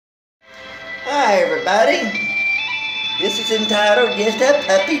Hi everybody. This is entitled Just a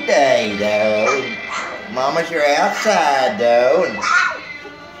Puppy Day though. Mamas are outside though.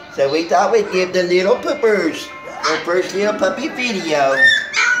 So we thought we'd give the little poopers their first little puppy video.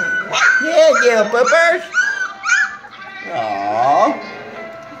 Yeah, little poopers. Aww.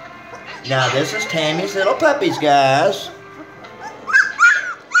 Now this is Tammy's little puppies, guys.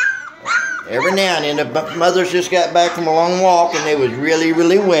 Every now and then the mothers just got back from a long walk and it was really,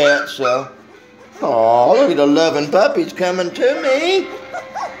 really wet, so. Oh, look at the loving puppies coming to me.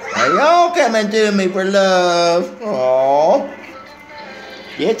 Are y'all coming to me for love? Oh,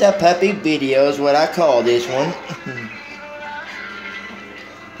 It's a puppy video is what I call this one.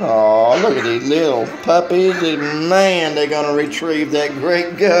 Oh, look at these little puppies. And man, they're going to retrieve that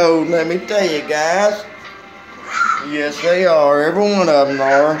great goat. Let me tell you guys. Yes, they are. Every one of them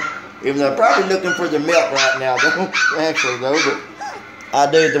are. Even though they're probably looking for the milk right now. Actually, though, but I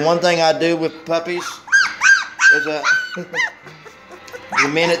do. The one thing I do with puppies is the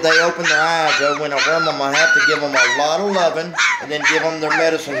minute they open their eyes, though, when I worm them, I have to give them a lot of loving and then give them their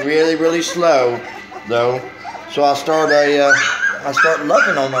medicine really, really slow, though. So I start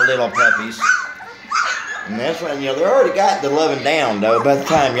loving on the little puppies. And that's when, they already got the loving down, though, by the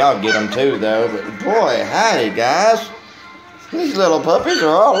time y'all get them, too, though. But, boy, howdy, guys. These little puppies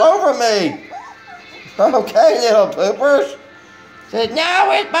are all over me. Okay, little poopers. Said, now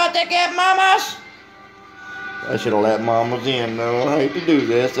we're about to get mamas. I should have let mamas in, though. I hate to do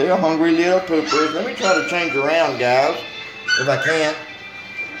this. They're hungry little poopers. Let me try to change around, guys, if I can.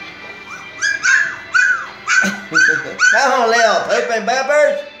 Come on, little pooping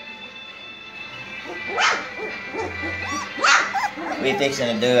poopers. We're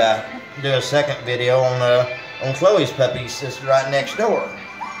fixing to do a second video on Chloe's puppies that's right next door.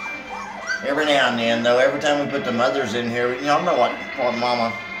 Every now and then, though, every time we put the mothers in here, y'all know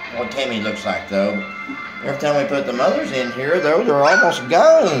what Tammy looks like, though. Every time we put the mothers in here, though, they're almost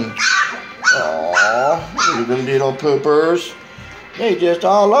gone. Aww, look at the little poopers. They just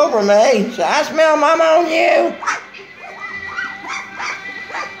all over me. So I smell mama on you.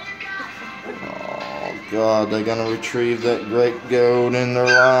 Oh, God, they're going to retrieve that great goat in their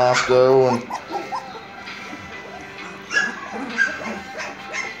life, though.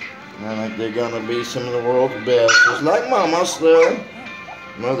 And I think they're going to be some of the world's best. Just like mamas, though.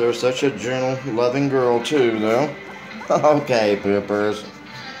 Mother's such a gentle, loving girl, too, though. Okay, poopers.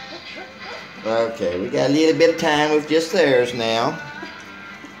 Okay, we got a little bit of time with just theirs now.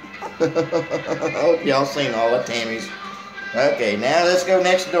 I hope y'all seen all the Tammys. Okay, now let's go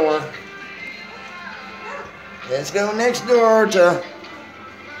next door. Let's go next door to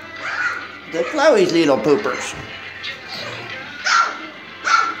Chloe's little poopers.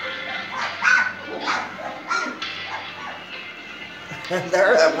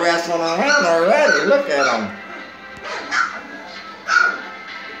 They're up wrestling around already. Look at them.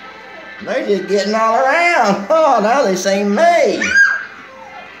 They're just getting all around. Oh, now they see me.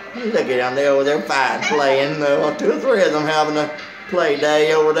 Look at them. They're over there fighting, playing. 2 or 3 of them having a play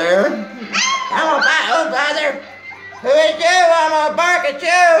day over there. I'm gonna fight. Oh, brother. Who is you? I'm gonna bark at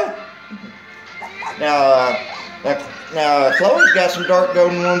you. Now, Chloe's got some dark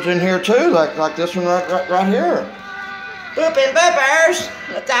golden ones in here too, like this one right here. Pooping poopers!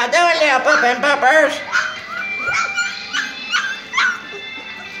 What y'all doing, little pooping poopers?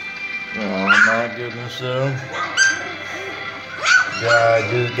 Oh my goodness, though. God,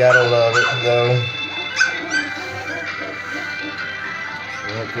 just gotta love it, though.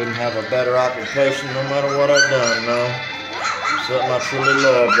 I couldn't have a better occupation no matter what I've done, though. Something I truly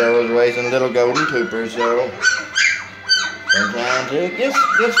love, though, is raising little golden poopers, though. Sometimes it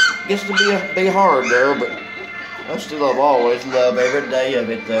gets to be hard, though, but I still always love every day of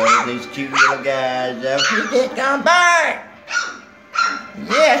it, though. These cute little guys, though. You just gonna bark!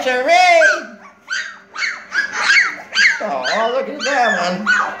 Yes, sirree! Oh, look at that one.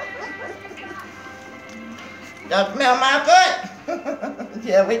 Don't smell my foot?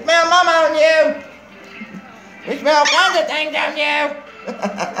 Yeah, we smell mama on you. We smell all kinds of things on you.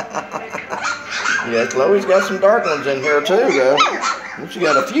 Yeah, Chloe's got some dark ones in here, too, though. She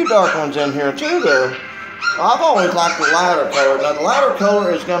got a few dark ones in here, too, though. I've always liked the lighter color. Now, the lighter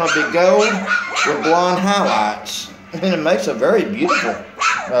color is going to be gold with blonde highlights. And it makes a very beautiful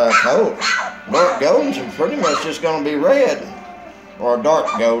coat. Dark gold's pretty much just going to be red. Or dark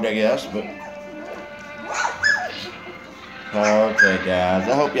gold, I guess. But okay, guys.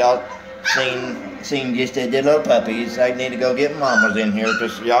 I hope y'all seen just the little puppies. I need to go get mamas in here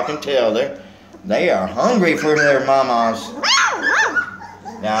because y'all can tell they are hungry for their mamas.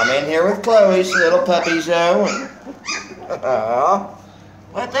 Now I'm in here with Chloe's little puppies, though.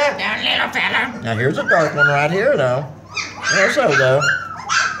 What's up, down little fella? Now here's a dark one right here, though. Also, though.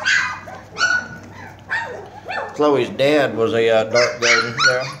 Chloe's dad was a dark golden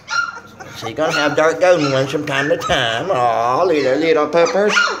there. So you're gonna have dark golden ones from time to time. Aw, little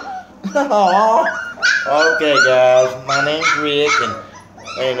puppers. Aw. Okay, guys, my name's Rick,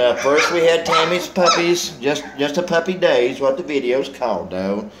 and first we had Tammy's puppies, just a puppy days, what the video's called,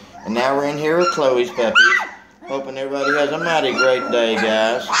 though. And now we're in here with Chloe's puppies. Hoping everybody has a mighty great day,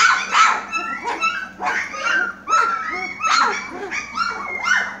 guys.